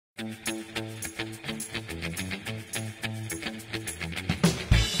Cut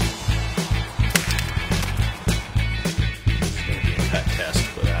test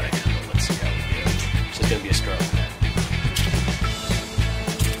without a handle. Let's see how we do. It's just going to be a stroke.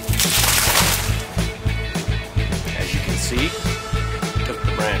 As you can see, took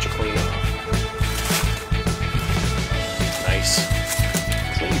the branch clean off. Nice,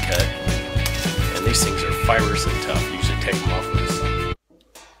 clean cut. And these things are fibrous and tough. Usually take them off with the sun.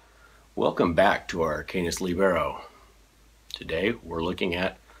 Welcome back to our Canis Libero. Today we're looking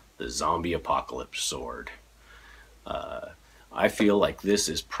at the Zombie Apocalypse Sword. I feel like this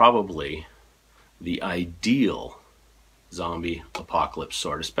is probably the ideal zombie apocalypse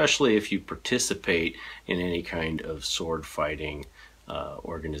sword, especially if you participate in any kind of sword fighting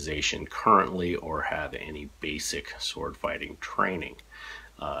organization currently or have any basic sword fighting training.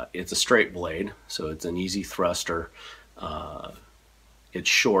 It's a straight blade, so it's an easy thruster. It's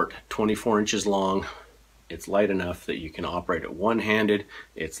short, 24 inches long. It's light enough that you can operate it one-handed.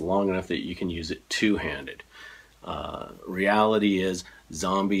 It's long enough that you can use it two-handed. Reality is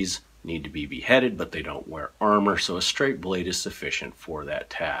zombies need to be beheaded, but they don't wear armor, so a straight blade is sufficient for that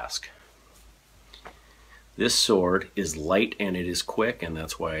task. This sword is light and it is quick, and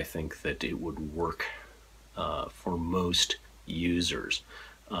that's why I think that it would work for most users.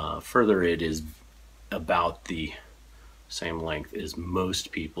 Further, it is about the same length as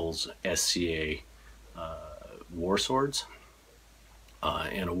most people's SCA war swords.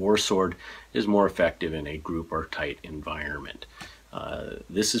 And a war sword is more effective in a group or tight environment.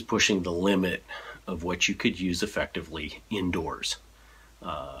 This is pushing the limit of what you could use effectively indoors.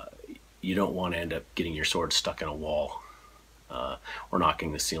 You don't want to end up getting your sword stuck in a wall or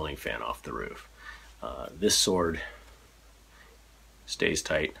knocking the ceiling fan off the roof. This sword stays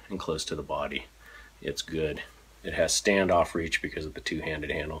tight and close to the body. It's good. It has standoff reach because of the two-handed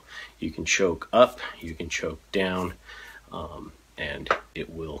handle. You can choke up, you can choke down, and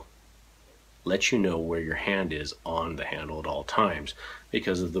it will let you know where your hand is on the handle at all times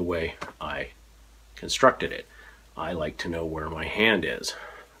because of the way I constructed it. I like to know where my hand is.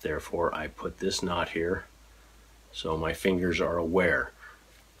 Therefore, I put this knot here so my fingers are aware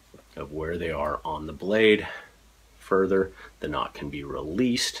of where they are on the blade. Further, the knot can be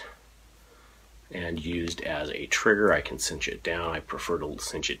released and used as a trigger. I can cinch it down. I prefer to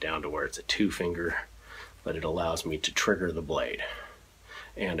cinch it down to where it's a two-finger, but it allows me to trigger the blade.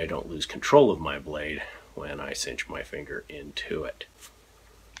 And I don't lose control of my blade when I cinch my finger into it.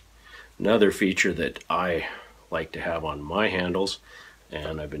 Another feature that I like to have on my handles,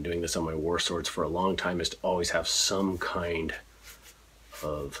 and I've been doing this on my war swords for a long time, is to always have some kind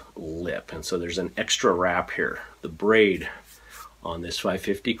of lip. And so there's an extra wrap here. The braid on this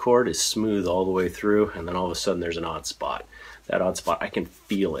 550 cord is smooth all the way through, and then all of a sudden there's an odd spot. That odd spot, I can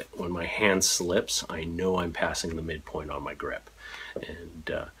feel it. When my hand slips, I know I'm passing the midpoint on my grip.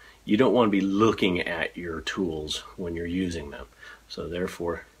 And you don't want to be looking at your tools when you're using them. So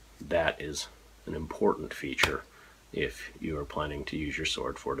therefore, that is an important feature if you are planning to use your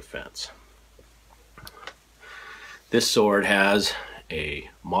sword for defense. This sword has a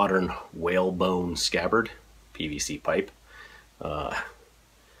modern whalebone scabbard, PVC pipe.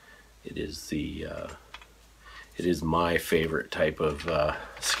 It is my favorite type of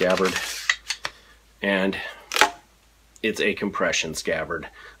scabbard, and it's a compression scabbard.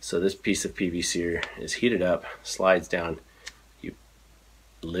 So this piece of PVC is heated up, slides down, you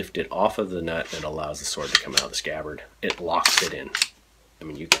lift it off of the nut, and it allows the sword to come out of the scabbard. It locks it in. I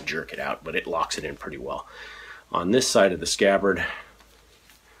mean, you can jerk it out, but it locks it in pretty well. On this side of the scabbard,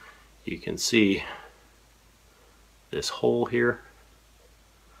 you can see this hole here,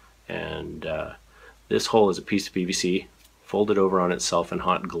 and this hole is a piece of PVC folded over on itself and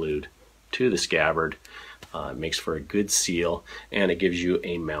hot glued to the scabbard. It makes for a good seal, and it gives you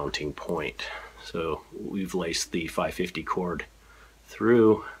a mounting point. So we've laced the 550 cord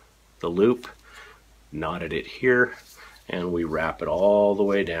through the loop, knotted it here, and we wrap it all the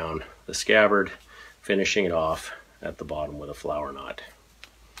way down the scabbard, finishing it off at the bottom with a flower knot.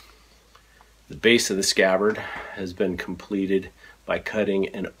 The base of the scabbard has been completed by cutting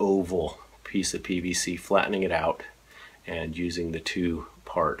an oval piece of PVC, flattening it out, and using the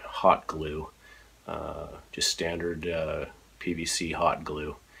two-part hot glue, just standard PVC hot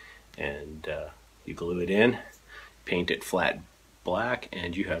glue. And you glue it in, paint it flat black,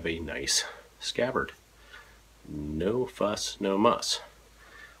 and you have a nice scabbard. No fuss, no muss.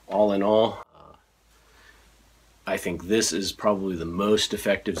 All in all, I think this is probably the most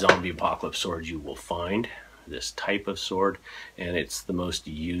effective zombie apocalypse sword you will find, this type of sword, and it's the most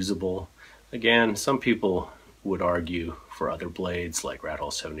usable. Again, some people would argue for other blades like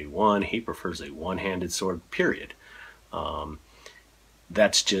Rathall71, he prefers a one-handed sword, period.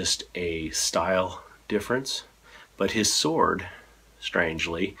 That's just a style difference. But his sword,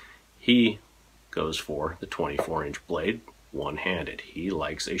 strangely, he goes for the 24-inch blade, one-handed. He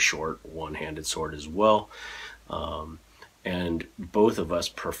likes a short, one-handed sword as well. And both of us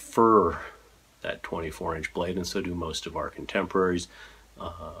prefer that 24-inch blade, and so do most of our contemporaries,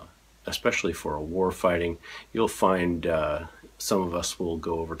 especially for a war fighting. You'll find some of us will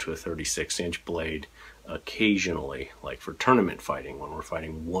go over to a 36-inch blade occasionally, like for tournament fighting, when we're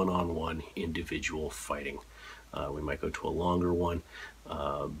fighting one-on-one individual fighting. We might go to a longer one,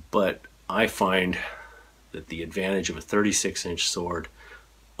 but I find that the advantage of a 36-inch sword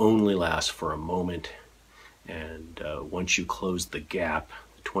only lasts for a moment, and once you close the gap,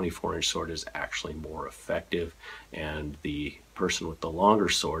 the 24-inch sword is actually more effective, and the person with the longer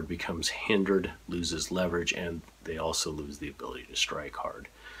sword becomes hindered, loses leverage, and they also lose the ability to strike hard.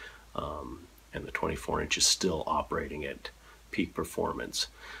 And the 24-inch is still operating at peak performance.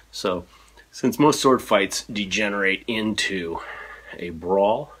 So, since most sword fights degenerate into a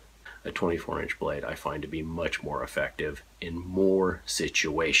brawl, a 24-inch blade I find to be much more effective in more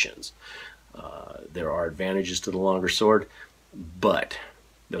situations. There are advantages to the longer sword, but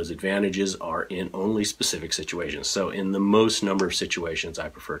those advantages are in only specific situations. So in the most number of situations, I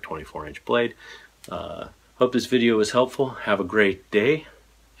prefer a 24-inch blade. Hope this video was helpful. Have a great day,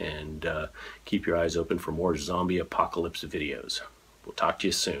 and keep your eyes open for more zombie apocalypse videos. We'll talk to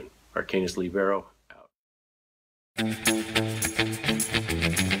you soon. Arcanus Libero, out.